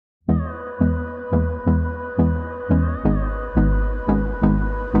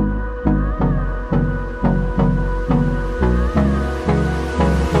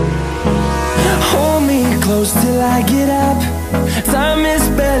I get up, time is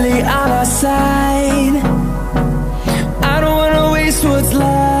barely on our side. I don't wanna waste what's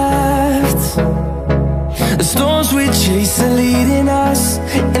left. The storms we chase are leading us,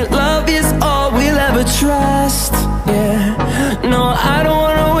 and love is all we'll ever trust. Yeah, no, I don't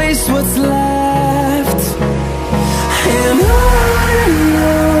wanna waste what's left. And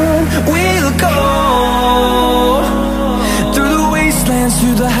on we'll go, through the wastelands,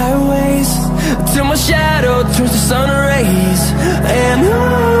 through the highways, till my shadow turns to sun rays. And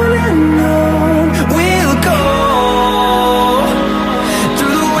on we'll go,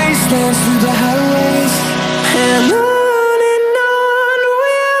 through the wastelands, through the highways, and on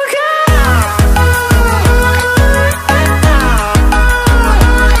we'll go.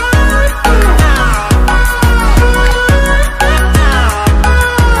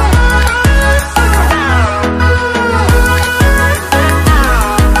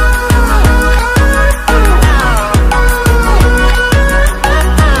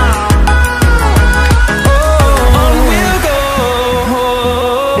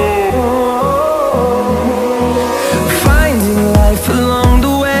 Along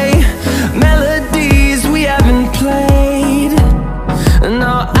the way, melodies we haven't played.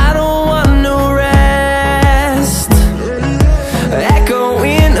 No, I don't want no rest.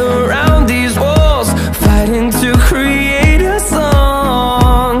 Echoing around these walls, fighting to create a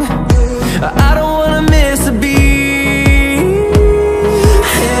song. I don't wanna miss a beat.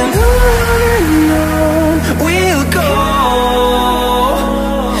 And on we'll go,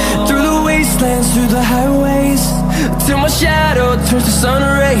 through the wastelands, through the highways, till my shadow turns to sun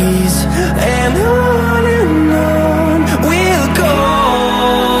rays. And on we'll go,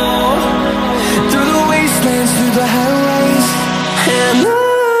 through the wastelands, through the highways, and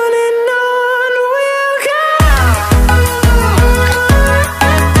on we'll go.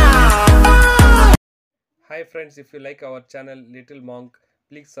 Hi friends, if you like our channel Little Monk,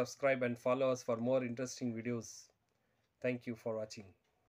 please subscribe and follow us for more interesting videos. Thank you for watching.